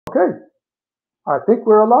Okay, I think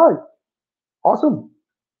we're alive. Awesome.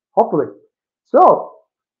 Hopefully. So,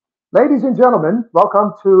 ladies and gentlemen,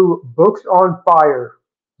 welcome to Books on Fire,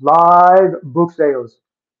 live book sales.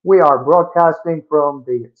 We are broadcasting from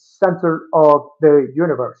the center of the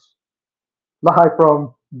universe, live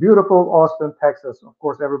from beautiful Austin, Texas. Of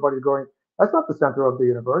course, everybody's going, that's not the center of the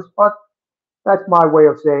universe, but that's my way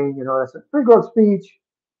of saying, that's a figure of speech.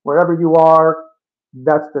 Wherever you are,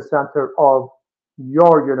 that's the center of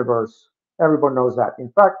your universe. Everyone knows that.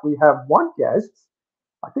 In fact, we have one guest.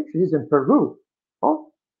 I think she's in Peru.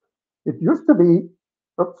 Oh, it used to be,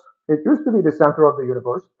 oops, it used to be the center of the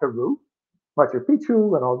universe, Peru, Machu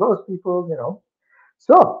Picchu, and all those people.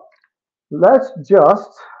 So let's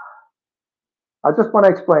just, I just want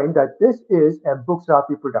to explain that this is a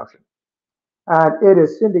Buxati production, and it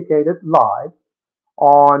is syndicated live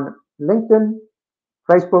on LinkedIn,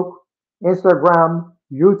 Facebook, Instagram,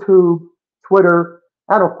 YouTube, Twitter,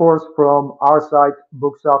 and of course from our site,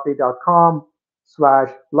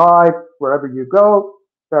 bookselfie.com/live. Wherever you go,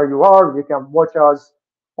 there you are. You can watch us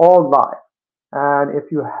all live. And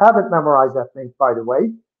if you haven't memorized that link, by the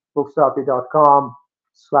way,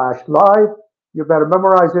 bookselfie.com/live, you better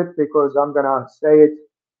memorize it because I'm going to say it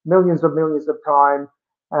millions of times.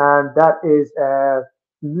 And that is a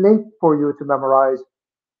link for you to memorize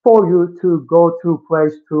for you to go to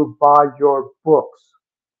place to buy your books.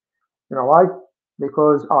 You know why?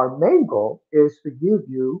 Because our main goal is to give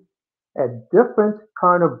you a different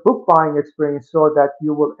kind of book buying experience so that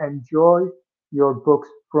you will enjoy your books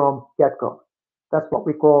from get-go. That's what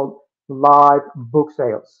we call live book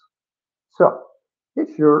sales. So it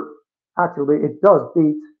sure actually it does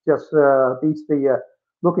beats the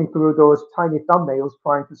looking through those tiny thumbnails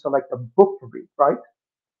trying to select a book to read, right?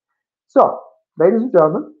 So, ladies and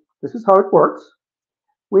gentlemen, this is how it works.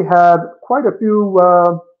 We have quite a few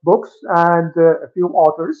books and a few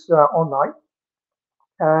authors online,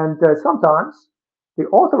 and sometimes the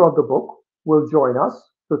author of the book will join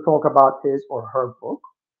us to talk about his or her book,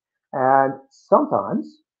 and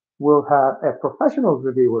sometimes we'll have a professional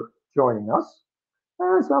reviewer joining us,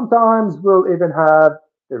 and sometimes we'll even have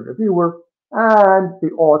the reviewer and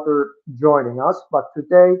the author joining us. But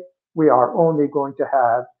today we are only going to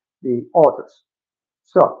have the authors.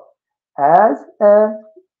 So, as a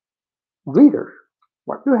reader,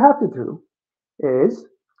 what you have to do is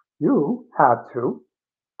you have to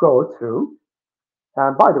go to,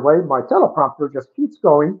 and by the way, my teleprompter just keeps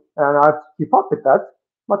going and I have to keep up with that,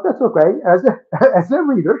 but that's okay. As a, as a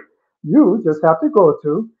reader, you just have to go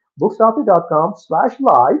to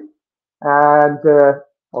bookselfie.com/live, and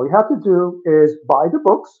all you have to do is buy the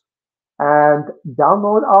books and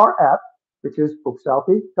download our app, which is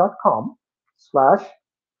bookselfie.com slash,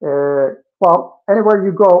 well, anywhere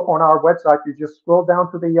you go on our website, you just scroll down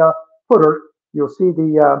to the footer, you'll see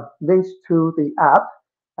the links to the app.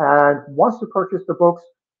 And once you purchase the books,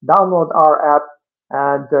 download our app,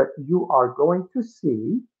 and you are going to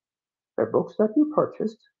see the books that you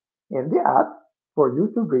purchased in the app for you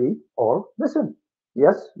to read or listen.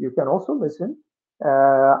 Yes, you can also listen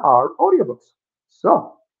our audiobooks.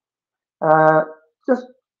 So, uh, just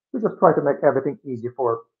we just try to make everything easy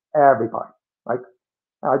for everybody. Right?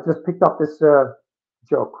 I just picked up this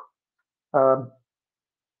joke. Um,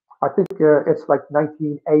 I think it's like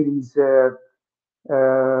 1980s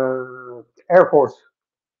Air Force.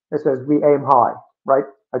 It says we aim high, right?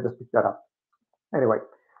 I just picked that up. Anyway,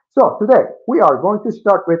 so today we are going to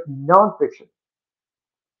start with nonfiction,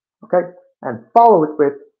 okay, and follow it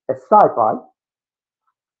with a sci-fi.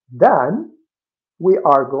 Then we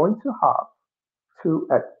are going to have to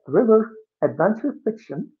a thriller adventure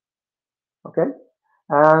fiction, okay,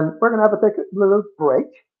 and we're gonna have to take a little break,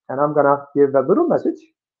 and I'm gonna give a little message.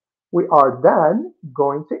 We are then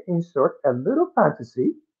going to insert a little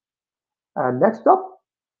fantasy, and next up,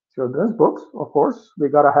 children's books. Of course, we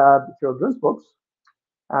gotta have children's books,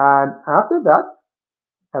 and after that,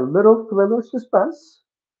 a little thriller suspense,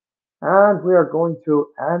 and we are going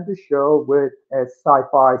to end the show with a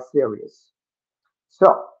sci-fi series.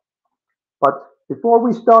 So, but before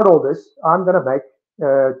we start all this, I'm gonna make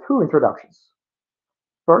two introductions.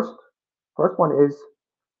 First, first one is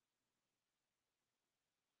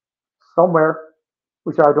somewhere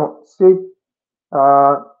which I don't see.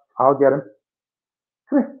 Uh, I'll get him.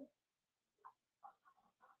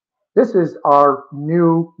 This is our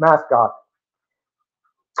new mascot.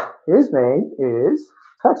 His name is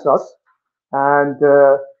Texas, and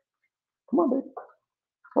come on, baby.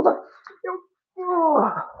 Hold on. Oh,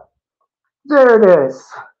 there it is.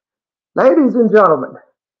 Ladies and gentlemen,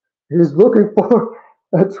 he's looking for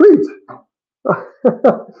a treat.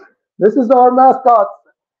 This is our mascot.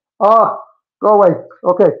 Ah, Go away.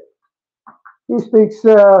 Okay. He speaks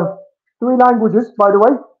three languages, by the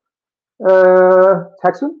way.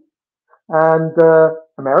 Texan and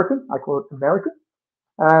American. I call it American.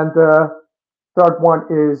 And third one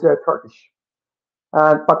is Turkish.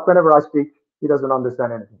 And but whenever I speak, he doesn't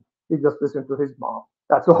understand anything. He just listens to his mom.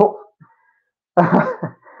 That's all.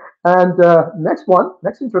 And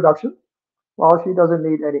next introduction. Well, she doesn't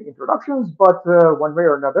need any introductions, but one way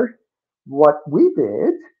or another, what we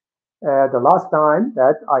did the last time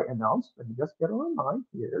that I announced, let me just get online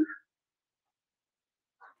here.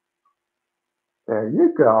 There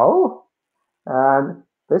you go. And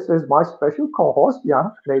this is my special co-host, yeah,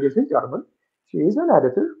 ladies and gentlemen. She is an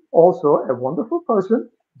editor, also a wonderful person,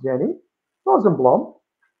 Jennie Rosenblum.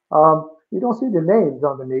 You don't see the names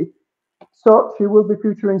underneath. So she will be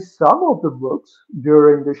featuring some of the books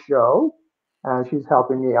during the show, and she's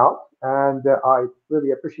helping me out. And I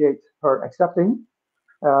really appreciate her accepting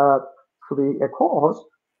uh, to be a co-host.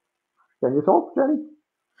 Can you talk, Jenny?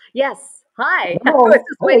 Yes. Hi. I was Hello. just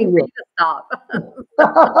Hey. waiting for you to stop.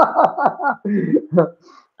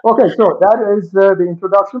 Okay, so that is the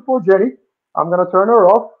introduction for Jenny. I'm going to turn her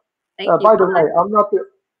off. Thank you. By the way, Bye. I'm not the.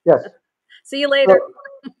 Yes. See you later.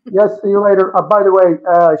 So, yes, see you later. By the way,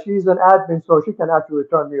 she's an admin, so she can actually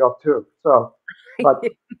turn me off too. So, but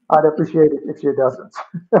I'd appreciate it if she doesn't.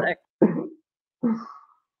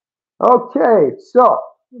 Okay, so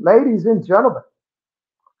ladies and gentlemen,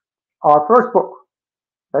 our first book.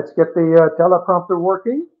 Let's get the teleprompter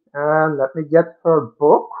working and let me get her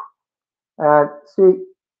book. And see,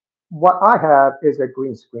 what I have is a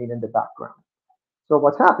green screen in the background. So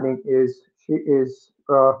what's happening is she is,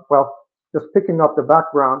 well, just picking up the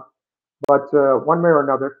background, but one way or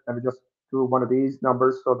another, let me just do one of these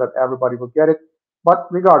numbers so that everybody will get it. But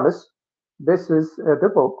regardless, this is the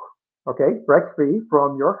book, okay? Break Free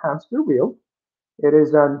from Your Hamster Wheel. It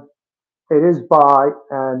is an, it is by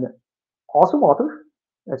an awesome author.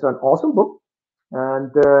 It's an awesome book,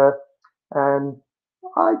 and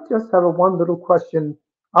I just have a one little question.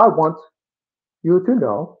 I want you to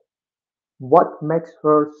know what makes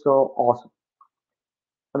her so awesome.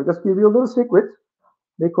 Let me just give you a little secret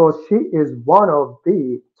because she is one of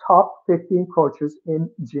the top 15 coaches in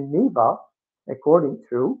Geneva, according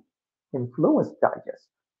to Influence Digest.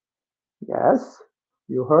 Yes,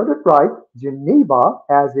 you heard it right. Geneva,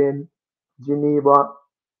 as in Geneva,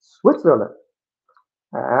 Switzerland.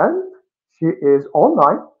 And she is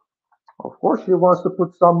online. Of course, she wants to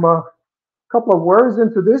put some couple of words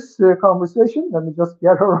into this conversation. Let me just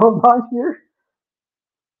get her online here.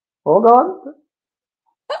 Hold on.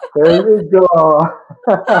 There you go.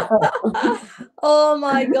 Oh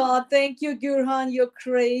my God. Thank you, Gurhan. You're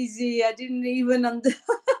crazy. I didn't even I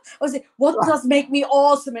was like, what does make me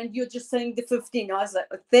awesome? And you're just saying the 15. I was like,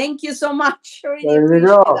 thank you so much. I really There you appreciate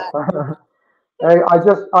go. that. Hey,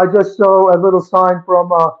 I just saw a little sign from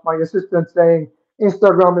my assistant saying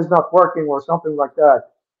Instagram is not working or something like that.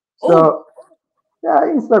 Oh, So yeah,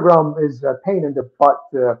 Instagram is a pain in the butt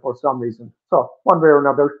for some reason. So one way or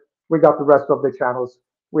another, we got the rest of the channels.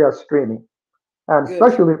 We are streaming, and good.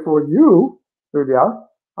 especially for you, Julia,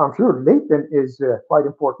 I'm sure LinkedIn is quite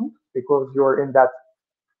important because you're in that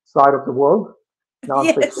side of the world,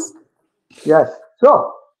 nonfiction. Yes. Yes.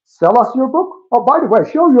 So sell us your book. Oh, by the way,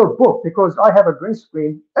 show your book because I have a green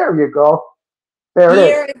screen. There you go. There it is.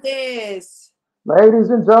 Here it is. Ladies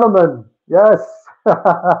and gentlemen. Yes.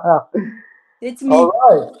 All It's me.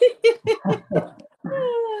 right.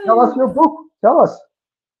 Tell us your book. Tell us.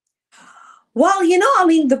 Well, I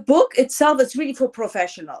mean, the book itself is really for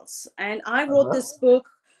professionals. And I wrote Uh-huh. this book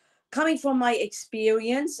coming from my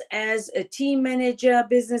experience as a team manager,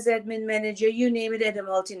 business admin manager, you name it, at a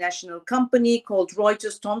multinational company called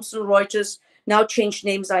Reuters, Thomson Reuters, now changed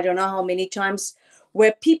names, I don't know how many times,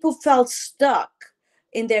 where people felt stuck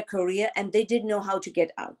in their career and they didn't know how to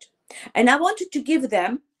get out. And I wanted to give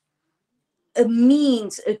them a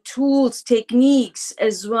means, a tools, techniques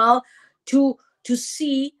as well to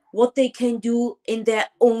see what they can do in their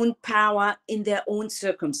own power, in their own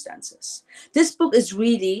circumstances. This book is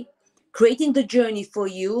really creating the journey for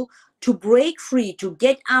you to break free, to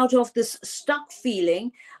get out of this stuck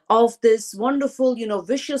feeling of this wonderful,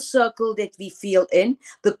 vicious circle that we feel in,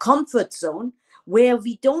 the comfort zone, where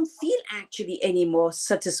we don't feel actually anymore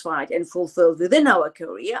satisfied and fulfilled within our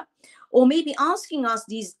career, or maybe asking us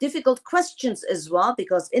these difficult questions as well,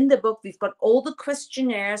 because in the book we've got all the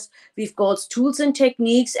questionnaires, we've got tools and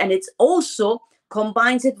techniques, and it's also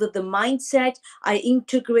combines it with the mindset. I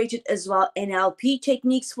integrated as well NLP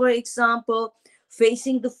techniques, for example,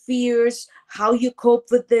 facing the fears, how you cope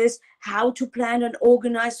with this, how to plan and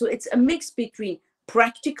organize. So it's a mix between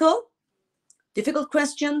practical, difficult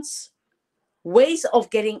questions, ways of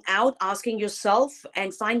getting out, asking yourself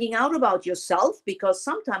and finding out about yourself, because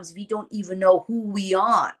sometimes we don't even know who we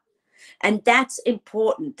are. And that's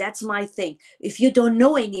important. That's my thing. If you don't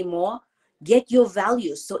know anymore, get your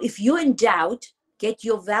values. So if you're in doubt, get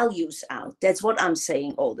your values out. That's what I'm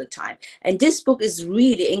saying all the time. And this book is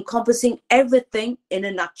really encompassing everything in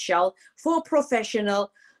a nutshell for a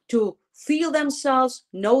professional to feel themselves,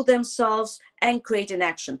 know themselves, and create an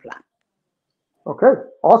action plan. Okay,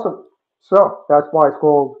 awesome. So that's why it's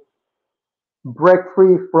called Break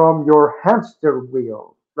Free from Your Hamster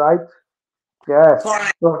Wheel, right? Yes.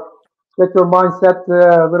 Correct. So get your mindset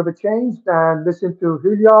a little bit changed and listen to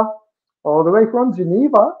Julia all the way from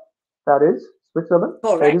Geneva, that is Switzerland,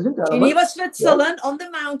 Correct. ladies and gentlemen. Geneva, Yes. Switzerland, on the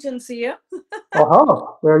mountains here. Uh-huh.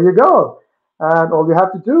 There you go. And all you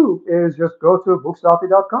have to do is just go to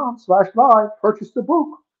bookselfie.com/live, purchase the book,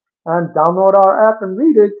 and download our app and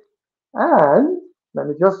read it. And let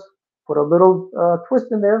me just put a little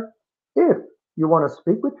twist in there. If you want to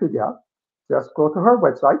speak with Julia, just go to her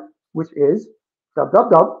website, which is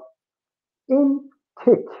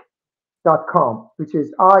www.inkick.com, which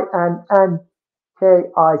is INNKICK,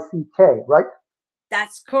 right?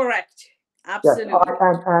 That's correct. Yes,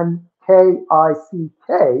 Absolutely.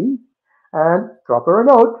 INNKICK, and drop her a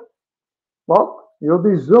note. Well, you'll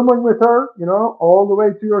be zooming with her, all the way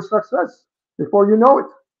to your success before you know it,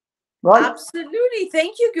 right? Absolutely.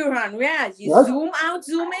 Thank you, Gurhan. Yeah, you Yes, zoom out,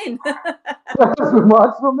 zoom in.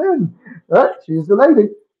 lots of men. She's the lady.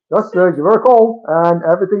 Just give her a call, and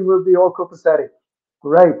everything will be all copacetic.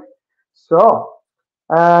 Great. So,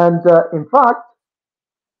 and in fact,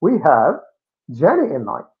 we have Jenny in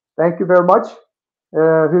line. Thank you very much,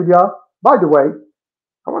 Julia. By the way,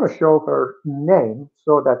 I want to show her name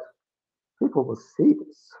so that people will see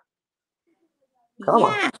this. Come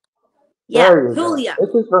on. Yeah. Yeah. There you go. Julia. This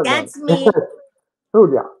is her name. That's me.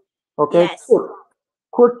 Julia. Okay. Yes.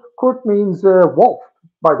 Kurt. Kurt means wolf,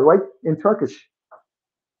 by the way, in Turkish.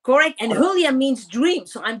 Correct. And Julia means dream.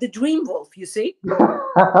 So I'm the dream wolf, you see?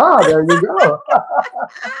 There you go.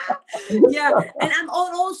 Yeah. And I'm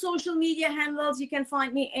on all social media handles. You can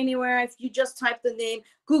find me anywhere. If you just type the name,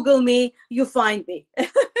 Google me, you find me.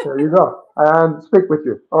 There you go. And speak with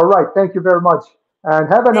you. All right. Thank you very much.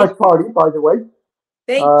 And have a nice Thank you. party, by the way.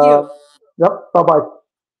 Thank Uh, you. yep. Bye bye.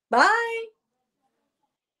 Bye.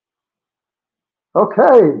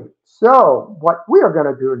 Okay. So, what we are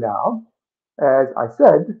going to do now, as I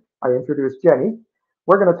said, I introduced Jenny.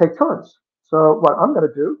 We're going to take turns. So, what I'm going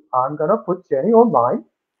to do, I'm going to put Jenny online.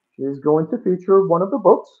 She's going to feature one of the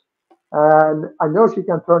books. And I know she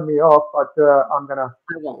can turn me off, but I'm going to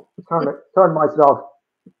I won't. turn myself.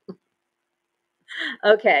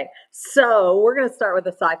 Okay, so we're going to start with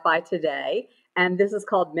a sci-fi today, and this is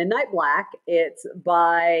called Midnight Black. It's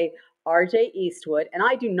by R.J. Eastwood, and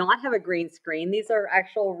I do not have a green screen. These are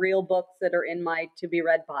actual real books that are in my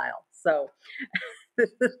to-be-read pile, so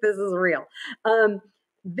this is real.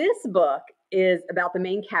 This book is about the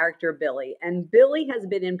main character, Billy, and Billy has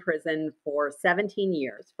been in prison for 17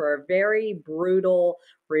 years for a very brutal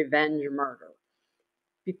revenge murder.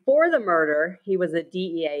 Before the murder, he was a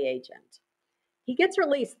DEA agent. He gets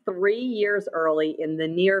released 3 years early in the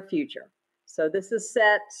near future. So this is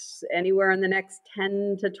set anywhere in the next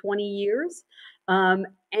 10 to 20 years.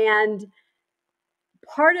 And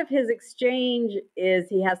part of his exchange is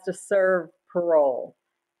he has to serve parole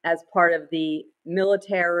as part of the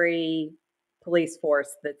military police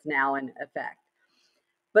force that's now in effect.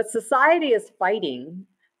 But society is fighting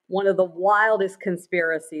one of the wildest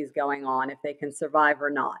conspiracies going on, if they can survive or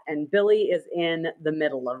not. And Billy is in the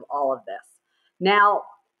middle of all of this. Now,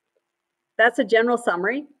 that's a general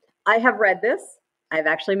summary. I have read this. I've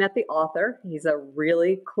actually met the author. He's a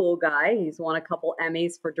really cool guy. He's won a couple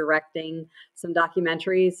Emmys for directing some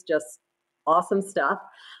documentaries, just awesome stuff.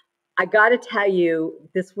 I got to tell you,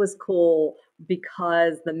 this was cool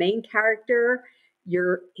because the main character,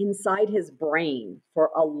 you're inside his brain for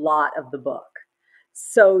a lot of the book.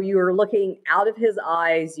 So you're looking out of his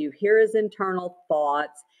eyes, you hear his internal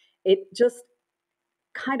thoughts. It just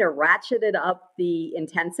kind of ratcheted up the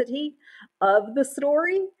intensity of the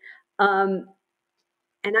story. Um,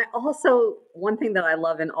 and I also, one thing that I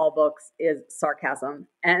love in all books is sarcasm.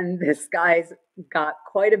 And this guy's got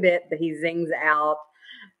quite a bit that he zings out,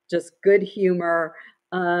 just good humor.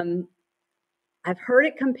 Um, I've heard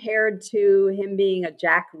it compared to him being a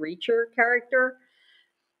Jack Reacher character.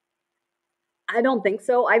 I don't think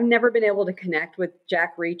so. I've never been able to connect with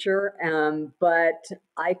Jack Reacher, but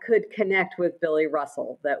I could connect with Billy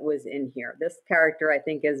Russell that was in here. This character, I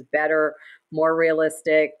think, is better, more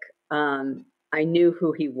realistic. I knew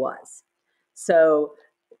who he was. So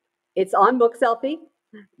it's on Book Selfie.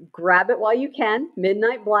 Grab it while you can.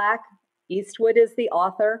 Midnight Black. Eastwood is the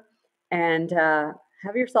author. And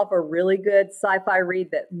have yourself a really good sci fi read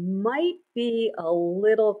that might be a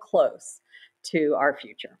little close to our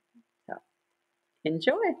future. So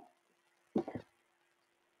enjoy.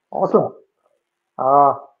 Awesome.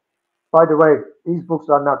 Uh, by the way, these books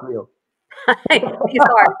are not real. These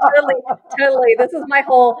are totally. This is my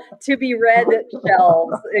whole to be read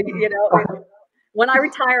shelves. You know, when I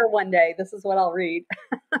retire one day, this is what I'll read.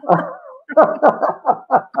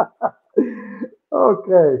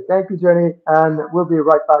 Okay, thank you, Jenny. And we'll be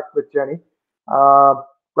right back with Jenny. Uh,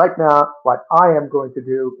 right now, what I am going to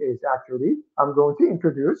do is actually, I'm going to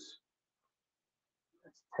introduce,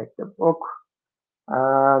 let's take the book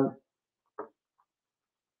and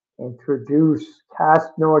introduce Cast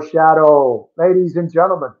No Shadow. Ladies and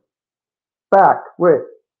gentlemen, back with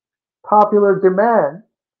popular demand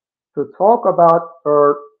to talk about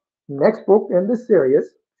her next book in this series.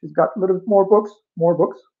 She's got a little bit more books.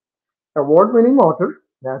 Award-winning author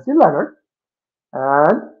Nancy Leonard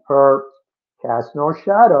and her Cast No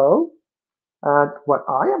Shadow. And what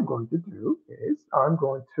I am going to do is I'm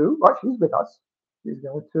going to, well, she's with us. She's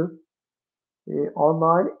going to be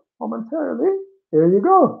online momentarily. Here you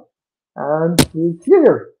go. And she's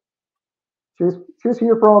here. She's she's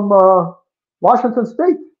here from Washington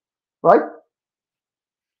State, right?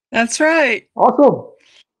 That's right. Awesome.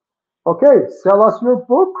 Okay, sell us your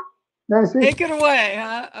book, Nancy. Take it away,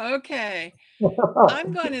 huh? Okay.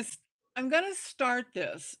 I'm going to start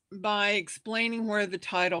this by explaining where the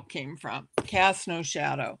title came from. Cast No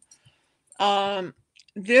Shadow.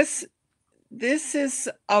 This is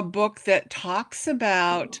a book that talks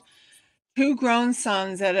about two grown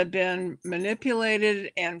sons that have been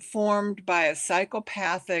manipulated and formed by a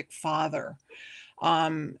psychopathic father,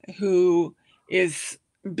 who is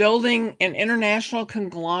building an international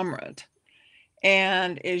conglomerate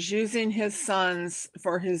and is using his sons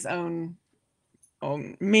for his own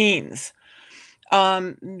means.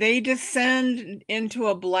 They descend into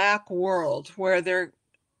a black world where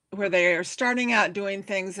they are starting out doing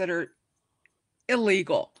things that are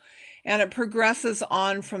illegal, and it progresses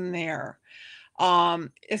on from there.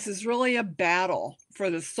 This is really a battle for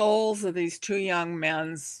the souls of these two young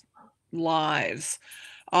men's lives.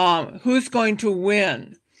 Who's going to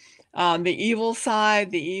win? The evil side,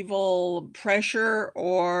 the evil pressure,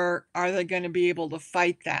 or are they going to be able to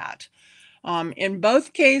fight that? In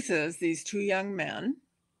both cases, these two young men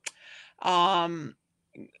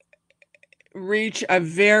reach a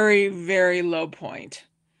very, very low point.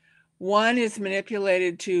 One is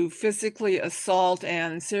manipulated to physically assault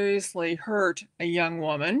and seriously hurt a young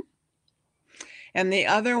woman, and the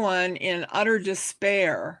other one, in utter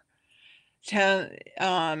despair, in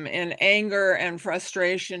anger and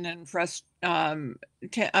frustration and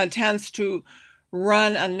attempts to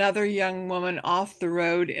run another young woman off the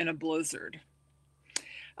road in a blizzard.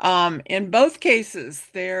 In both cases,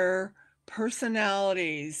 their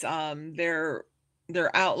personalities, their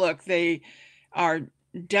outlook, they are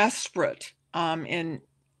desperate, and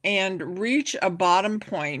reach a bottom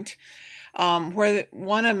point, where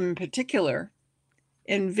one of them in particular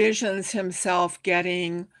envisions himself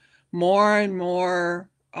getting more and more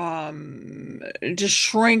just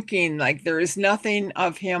shrinking, like there is nothing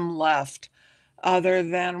of him left other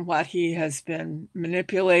than what he has been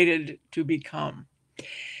manipulated to become.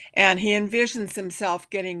 And he envisions himself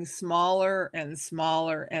getting smaller and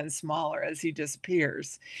smaller and smaller as he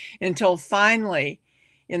disappears, until finally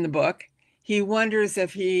in the book he wonders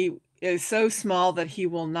if he is so small that he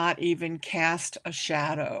will not even cast a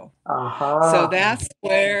shadow. So that's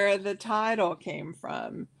where the title came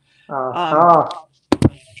from.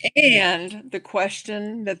 And the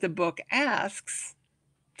question that the book asks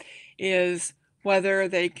is whether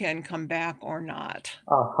they can come back or not.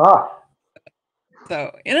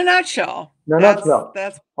 So in a nutshell, that's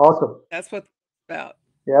Awesome. That's what it's about.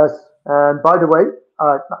 Yes. And by the way,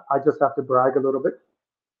 I just have to brag a little bit.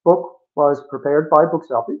 Book was prepared by Book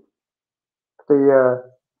Selfie. The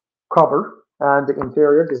cover and the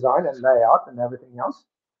interior design and layout and everything else.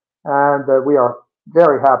 And we are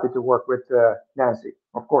very happy to work with Nancy,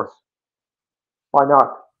 of course. Why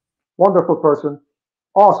not? Wonderful person,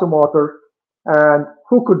 awesome author, and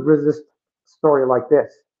who could resist a story like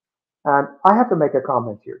this? And I have to make a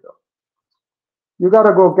comment here, though. You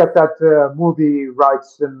gotta go get that movie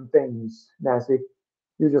rights and things, Nancy.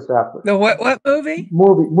 You just have to. The what movie?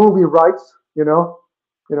 Movie rights. You know.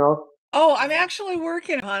 Oh, I'm actually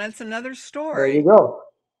working on it. It's anotry story. There you go.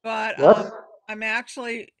 But yes. I'm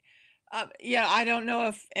actually Yeah, I don't know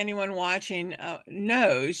if anyone watching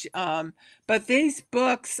knows, but these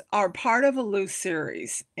books are part of a loose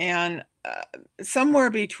series, and somewhere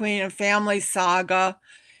between a family saga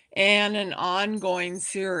and an ongoing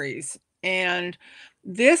series. And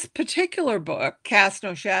this particular book, Cast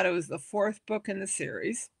No Shadow, is the fourth book in the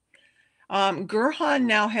series. Gurhan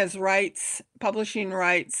now has publishing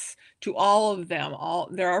rights to all of them.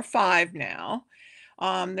 There are 5 now.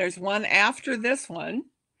 There's one after this one,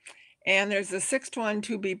 and there's a 6th one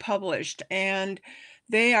to be published, and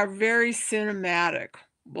they are very cinematic.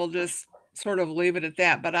 We'll just sort of leave it at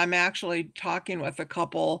that, but I'm actually talking with a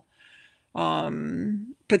couple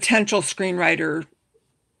potential screenwriter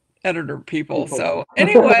editor people. So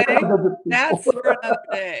anyway, that's for another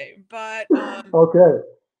day. But Okay.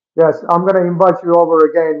 Yes, I'm going to invite you over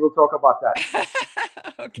again. We'll talk about that.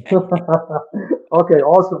 okay, Okay,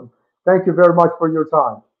 awesome. Thank you very much for your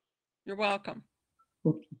time. you're welcome.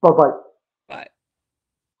 Bye bye. Bye.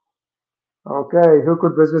 Okay, who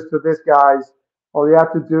could resist to this, guys? All you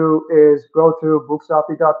have to do is go to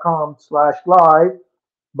booksafi.com/live,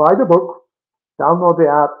 buy the book, download the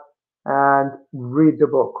app, and read the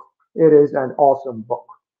book. It is an awesome book.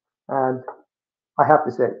 And I have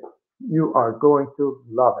to say, you are going to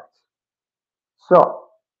love it. So,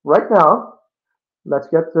 right now, let's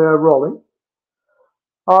get rolling.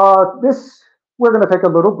 This we're going to take a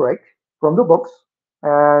little break from the books,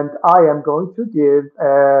 and I am going to give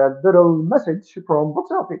a little message from Book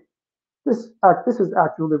Selfie. This is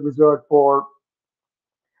actually reserved for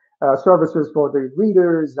services for the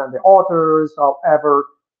readers and the authors. However,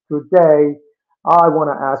 today I want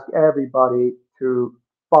to ask everybody to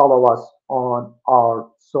follow us on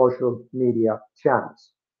our social media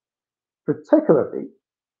channels, particularly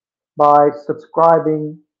by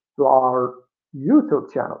subscribing to our YouTube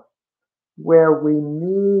channel, where we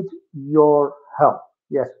need your help.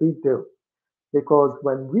 Yes, we do. Because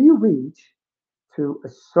when we reach to a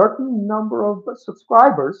certain number of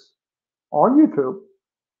subscribers on YouTube,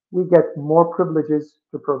 we get more privileges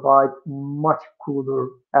to provide much cooler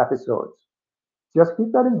episodes. Just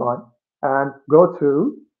keep that in mind and go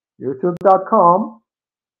to youtube.com/@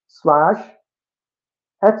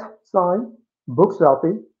 sign book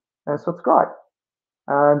selfie and subscribe.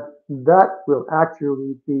 And that will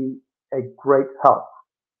actually be a great help.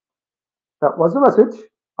 That was the message.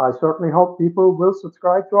 I certainly hope people will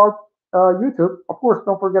subscribe to our YouTube. Of course,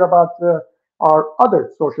 don't forget about our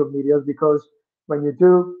other social medias, because when you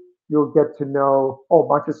do, you'll get to know a whole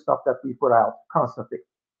bunch of stuff that we put out constantly.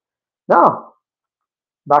 Now,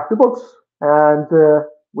 back to books, and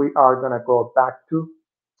we are going to go back to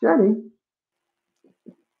Jenny.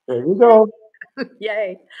 There you Yay. go.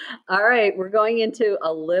 Yay. All right, we're going into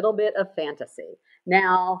a little bit of fantasy.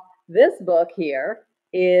 Now, this book here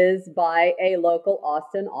is by a local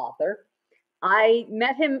Austin author. I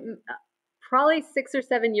met him probably 6 or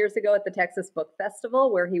 7 years ago at the Texas Book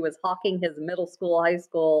Festival, where he was hawking his middle school, high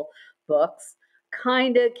school books.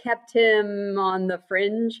 Kind of kept him on the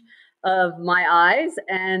fringe of my eyes,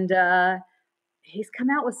 and he's come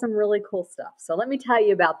out with some really cool stuff. So let me tell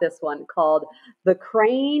you about this one called The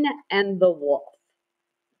Crane and the Wolf.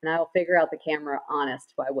 And I will figure out the camera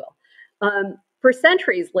honest, if I will. For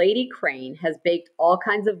centuries, Lady Crane has baked all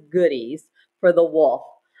kinds of goodies for the wolf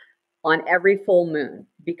on every full moon,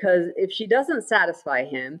 because if she doesn't satisfy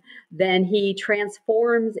him, then he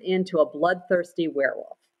transforms into a bloodthirsty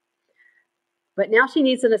werewolf. But now she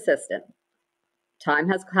needs an assistant. Time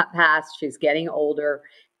has passed, she's getting older,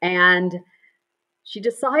 and she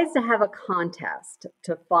decides to have a contest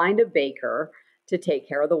to find a baker to take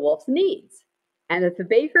care of the wolf's needs. And if the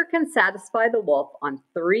baker can satisfy the wolf on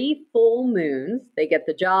 3 full moons, they get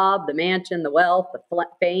the job, the mansion, the wealth, the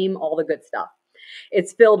fame, all the good stuff.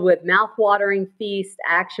 It's filled with mouth-watering feasts,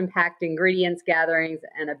 action-packed ingredients gatherings,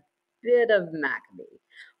 and a bit of Maccabee.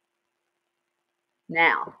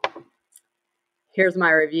 Now, here's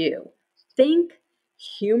my review. Think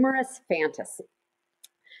humorous fantasy.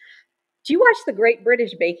 Do you watch the Great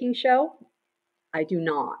British Baking Show? I do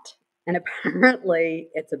not. And apparently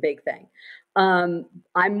it's a big thing.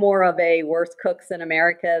 I'm more of a worst cooks in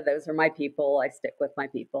America. Those are my people. I stick with my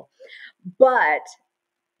people. But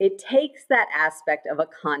it takes that aspect of a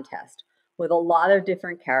contest with a lot of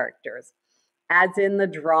different characters, adds in the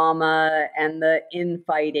drama and the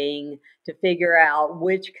infighting to figure out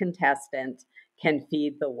which contestant can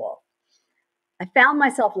feed the wolf. I found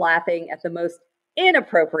myself laughing at the most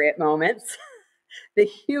inappropriate moments. The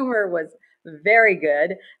humor was very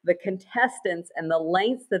good. The contestants and the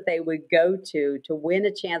lengths that they would go to win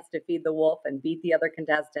a chance to feed the wolf and beat the other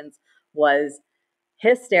contestants was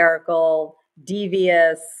hysterical,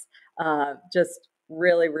 devious, just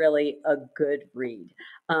really, really a good read.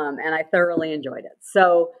 And I thoroughly enjoyed it.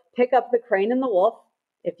 So pick up The Crane and the Wolf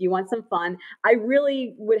if you want some fun. I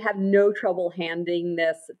really would have no trouble handing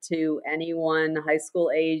this to anyone high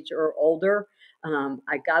school age or older.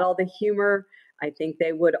 I got all the humor. I think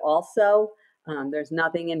they would also. There's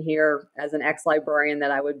nothing in here as an ex-librarian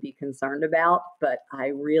that I would be concerned about, but I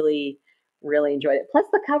really, really enjoyed it. Plus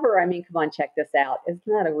the cover, I mean, come on, check this out. Isn't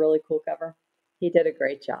that a really cool cover? He did a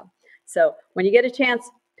great job. So when you get a chance,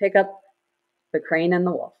 pick up The Crane and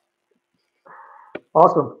the Wolf.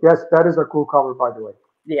 Awesome. Yes, that is a cool cover, by the way.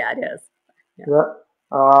 Yeah, it is. Yeah. Yeah.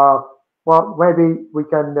 Well, maybe we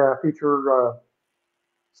can feature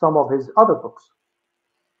some of his other books.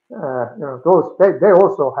 Those they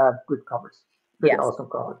also have good covers. Pretty Yes. awesome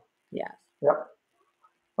covers. Yes. Yep.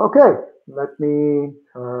 Okay, let me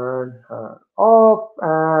turn her off.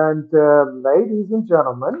 And ladies and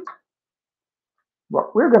gentlemen,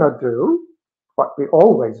 what we're gonna do, what we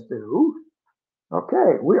always do,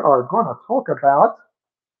 okay, we are gonna talk about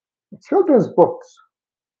children's books.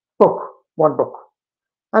 One book.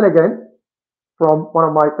 And again, from one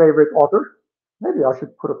of my favorite authors. Maybe I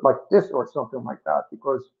should put it like this or something like that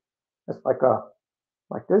because it's like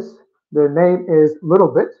this. The name is Little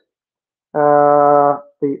Bit.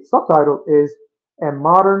 The subtitle is A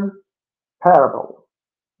Modern Parable.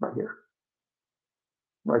 Right here.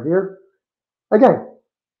 Right here. Again,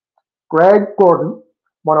 Greg Gordon,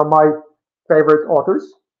 one of my favorite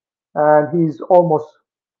authors, and he's almost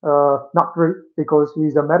not free because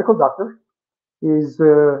he's a medical doctor. He's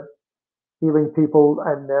healing people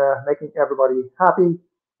and making everybody happy.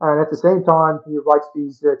 And at the same time, he writes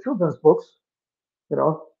these children's books.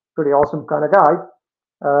 Pretty awesome kind of guy.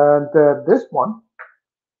 And this one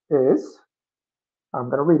is, I'm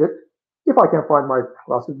going to read it if I can find my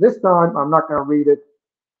glasses. This time, I'm not going to read it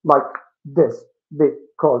like this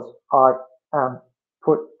because I am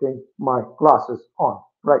putting my glasses on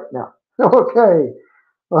right now. Okay.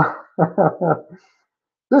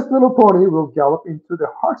 This little pony will gallop into the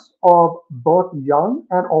hearts of both young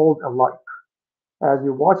and old alike. As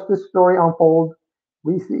you watch this story unfold,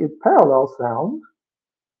 we see it parallel sound.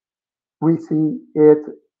 We see it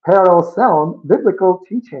parallel sound biblical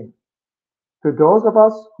teaching. To those of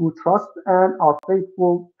us who trust and are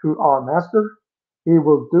faithful to our Master, He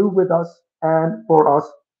will do with us and for us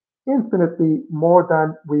infinitely more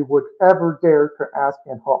than we would ever dare to ask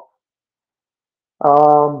and hope.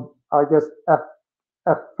 I guess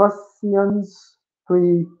Ephesians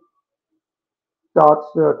 3:20,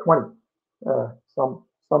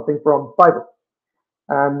 something from Bible.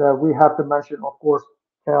 And we have to mention, of course,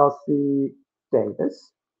 Kelsey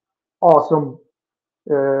Davis. Awesome.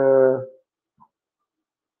 Uh,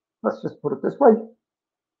 let's just put it this way.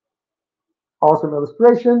 Awesome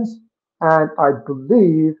illustrations. And I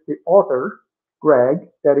believe the author, Greg,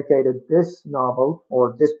 dedicated this novel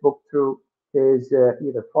or this book to his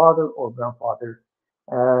either father or grandfather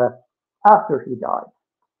uh, after he died.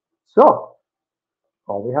 So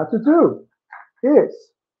all we have to do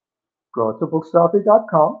is go to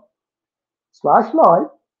bookselfie.com/live,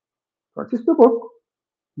 purchase the book,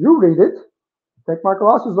 you read it, take my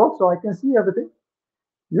glasses off so I can see everything.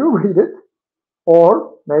 You read it,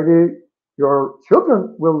 or maybe your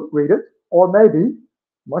children will read it, or maybe,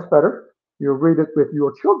 much better, you read it with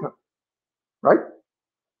your children, right?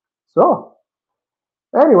 So,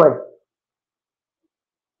 anyway,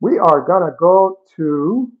 we are gonna go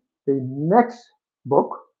to the next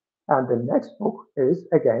book, and the next book is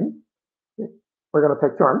again, we're gonna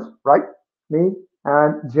take turns, right? Me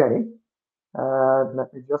and Jenny. And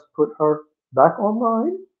let me just put her back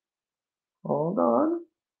online. Hold on.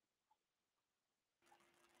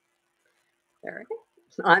 There it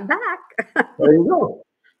is. I'm back. There you go.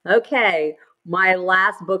 Okay, my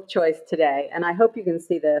last book choice today, and I hope you can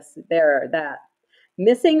see this there, that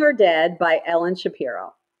Missing or Dead by Ellen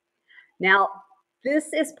Shapiro. Now,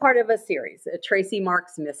 this is part of a series, a Tracy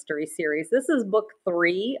Marks mystery series. This is book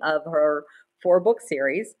 3 of her 4-book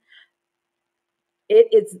series.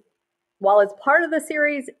 It's while it's part of the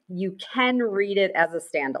series, you can read it as a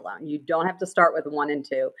standalone. You don't have to start with 1 and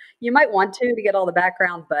 2. You might want to get all the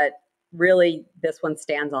background, but really this one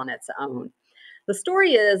stands on its own. The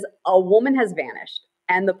story is a woman has vanished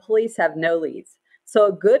and the police have no leads. So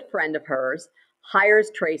a good friend of hers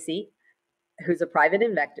hires Tracy, who's a private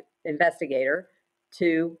investigator,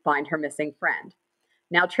 to find her missing friend.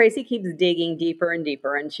 Now, Tracy keeps digging deeper and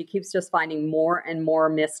deeper, and she keeps just finding more and more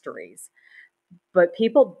mysteries. But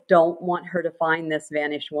people don't want her to find this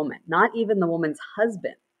vanished woman, not even the woman's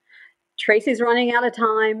husband. Tracy's running out of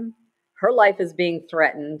time. Her life is being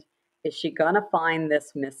threatened. Is she going to find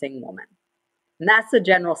this missing woman? And that's the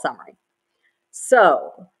general summary.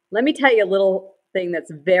 So let me tell you a little thing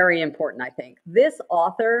that's very important. I think this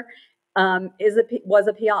author was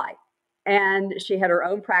a PI, and she had her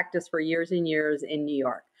own practice for years and years in New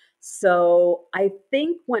York. So I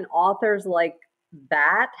think when authors like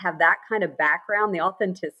that have that kind of background, the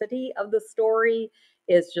authenticity of the story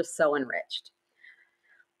is just so enriched.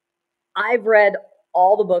 I've read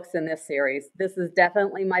all the books in this series. This is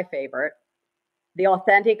definitely my favorite. The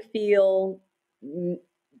authentic feel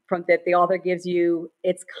from that the author gives you,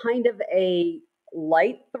 it's kind of a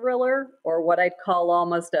light thriller, or what I'd call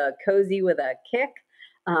almost a cozy with a kick.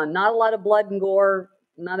 Not a lot of blood and gore,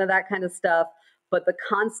 none of that kind of stuff, but the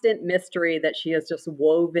constant mystery that she has just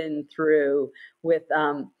woven through with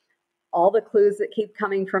all the clues that keep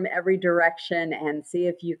coming from every direction, and see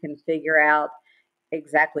if you can figure out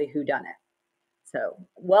exactly who done it. So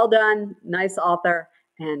well done, nice author,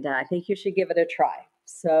 and I think you should give it a try.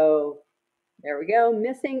 So there we go,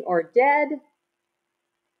 Missing or Dead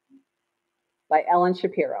by Ellen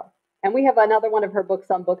Shapiro. And we have another one of her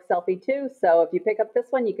books on Book Selfie too, so if you pick up this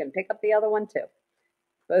one, you can pick up the other one too.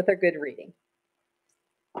 Both are good reading.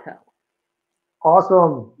 So.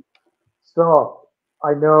 Awesome. So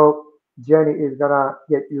I know Jenny is gonna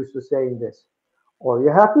get used to saying this. All you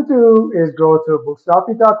have to do is go to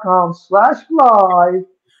bookselfie.com/live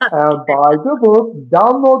and buy the book,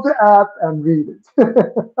 download the app, and read it.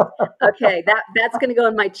 Okay, that's going to go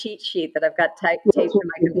in my cheat sheet that I've got taped to my Yeah.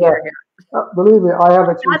 computer here. Believe me, I have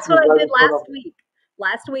a cheat That's sheet what I right did in front last of me. week.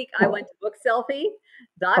 Last week, I went to Uh-huh.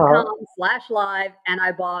 bookselfie.com/live and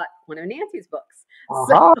I bought one of Nancy's books.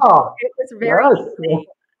 So Aha. it was very Yes. easy.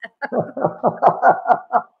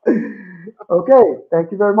 Okay.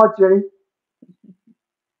 Thank you very much, Jenny.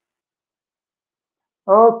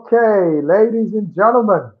 Okay, ladies and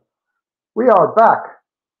gentlemen, we are back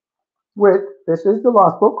with this is the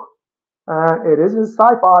last book. It is a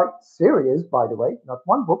sci-fi series, by the way, not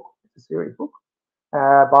one book. It's a series book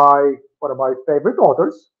by one of my favorite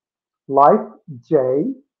authors, Life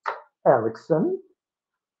J. Erickson.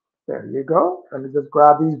 There you go. Let me just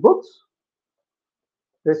grab these books.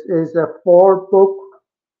 This is a four-book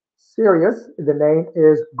series. The name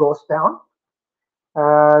is Ghost Town.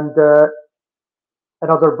 And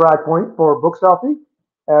another brag point for Book Selfie.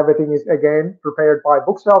 Everything is again prepared by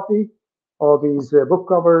Book Selfie. All these book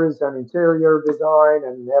covers and interior design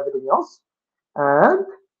and everything else. And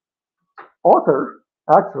author,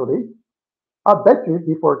 actually, I bet you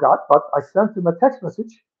he forgot, but I sent him a text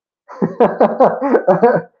message.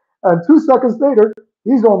 And 2 seconds later,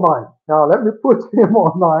 he's online. Now let me put him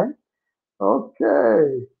online.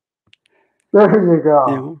 Okay, there you go.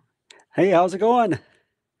 Yeah. Hey, how's it going?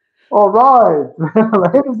 All right,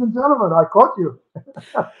 ladies and gentlemen, I caught you.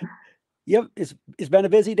 Yep, it's been a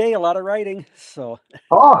busy day, a lot of writing. So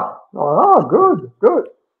Good, good.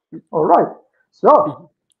 All right. So, mhm.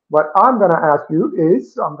 what I'm going to ask you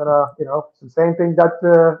is, I'm going to, it's the same thing that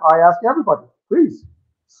I ask everybody. Please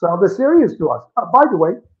sell the series to us. By the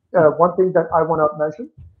way, one thing that I want to mention,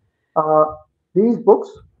 uh, these books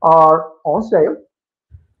are on sale.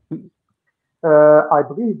 I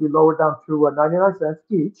believe we lowered down to 99 cents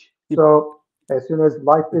each. Yep, So, as soon as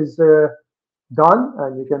life is done,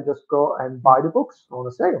 and you can just go and buy the books on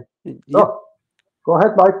a sale. yep. So, go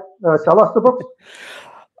ahead, Life. Sell us the books.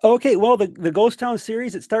 Okay, well, the Ghost Town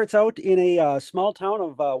series, it starts out in a small town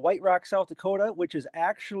of White Rock, South Dakota, which is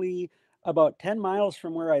actually about 10 miles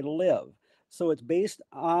from where I live. So it's based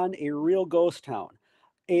on a real ghost town.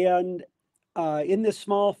 And in this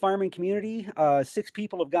small farming community, 6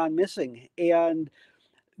 people have gone missing, and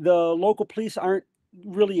the local police aren't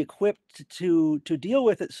really equipped to deal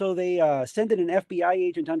with it. So they send in an FBI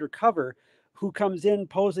agent undercover who comes in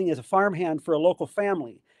posing as a farmhand for a local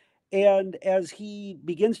family. And as he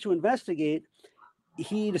begins to investigate,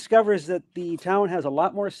 he discovers that the town has a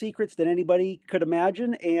lot more secrets than anybody could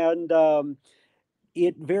imagine. And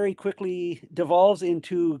it very quickly devolves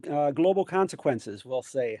into global consequences, we'll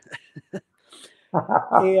say.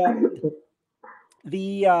 And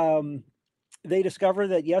the they discover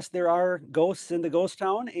that yes, there are ghosts in the ghost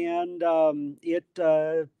town, and it's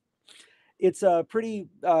a pretty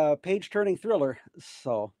page turning thriller.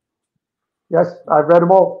 So Yes, I've read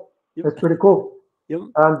them all. yep, It's pretty cool. yep,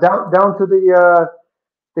 And down to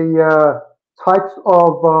the types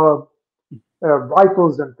of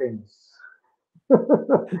rifles and things.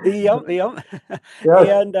 yep, yep. Yes.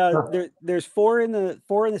 And there's four in the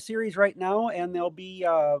series right now, and there'll be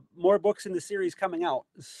more books in the series coming out.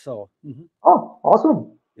 So mhm. Oh,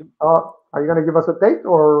 awesome. Yep. Are you going to give us a date,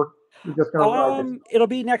 or you're just going to ride this? It'll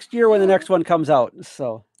be next year when the next one comes out.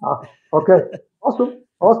 So Okay. Awesome.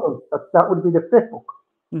 Awesome. That would be the fifth book.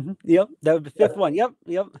 mhm. Yep, that was the fifth one. Yep,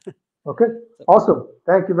 yep. Okay, So, awesome.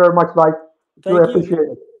 Thank you very much, Light. Do thank you. appreciate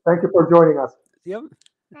it. Thank you for joining us. Yep.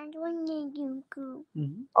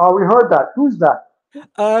 Mhm. Oh, we heard that. Who's that?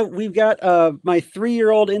 We've got my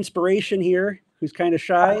 3-year-old inspiration here, who's kind of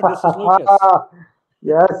shy. This is Lucas.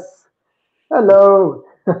 Yes. Hello.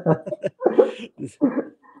 See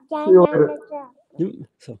you later.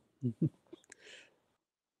 So,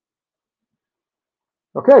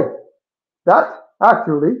 Okay, that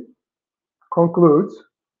actually concludes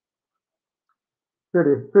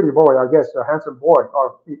pretty boy, I guess, a handsome boy.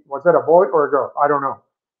 Or was that a boy or a girl? I don't know.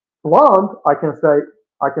 Blonde, I can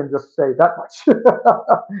just say that much.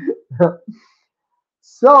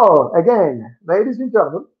 So again, ladies and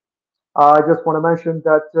gentlemen, I just want to mention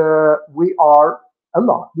that we are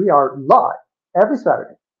live every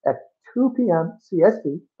Saturday at 2 p.m.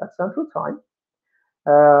 CST, that's Central Time,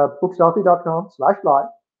 bookselfie.com/live.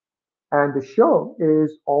 And the show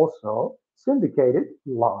is also syndicated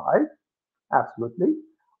live, absolutely,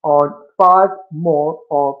 on 5 more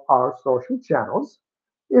of our social channels.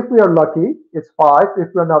 If we are lucky, it's 5. If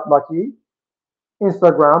we're not lucky,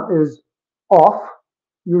 Instagram is off,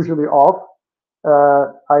 usually off.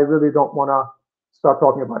 I really don't want to start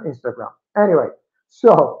talking about Instagram. Anyway,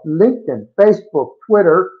 so LinkedIn, Facebook,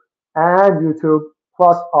 Twitter, and YouTube,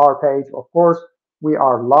 plus our page. Of course, we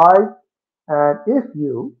are live. And if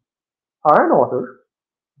you are an author,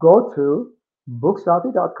 go to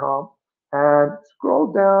booksaudi.com and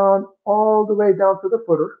scroll down all the way down to the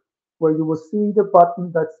footer where you will see the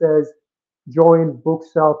button that says join Book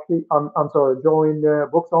Selfie. I'm sorry, join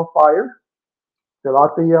Books on Fire. Fill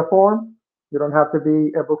out the form. You don't have to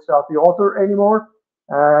be a Book Selfie author anymore.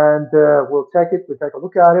 And we'll take it, we'll take a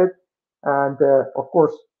look at it. And of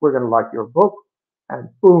course, we're going to like your book. And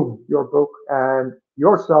boom, your book and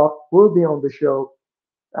yourself will be on the show.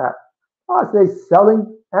 Uh, I say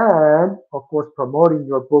selling and, of course, promoting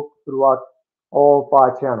your book throughout all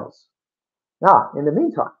 5 channels. Now, in the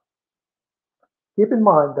meantime, keep in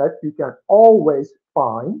mind that you can always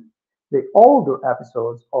find the older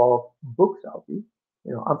episodes of Book Selfie,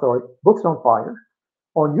 I'm sorry, Books on Fire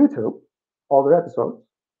on YouTube, older episodes,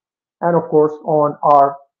 and of course on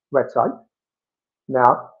our website.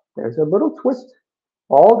 Now, there's a little twist.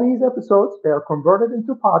 All these episodes, they are converted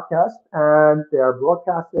into podcasts and they are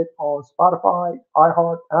broadcasted on Spotify,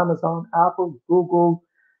 iHeart, Amazon, Apple, Google,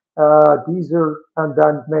 Deezer, and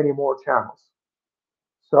then many more channels.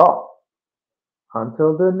 So,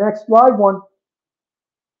 until the next live one,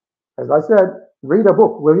 as I said, read a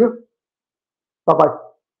book, will you? Bye bye.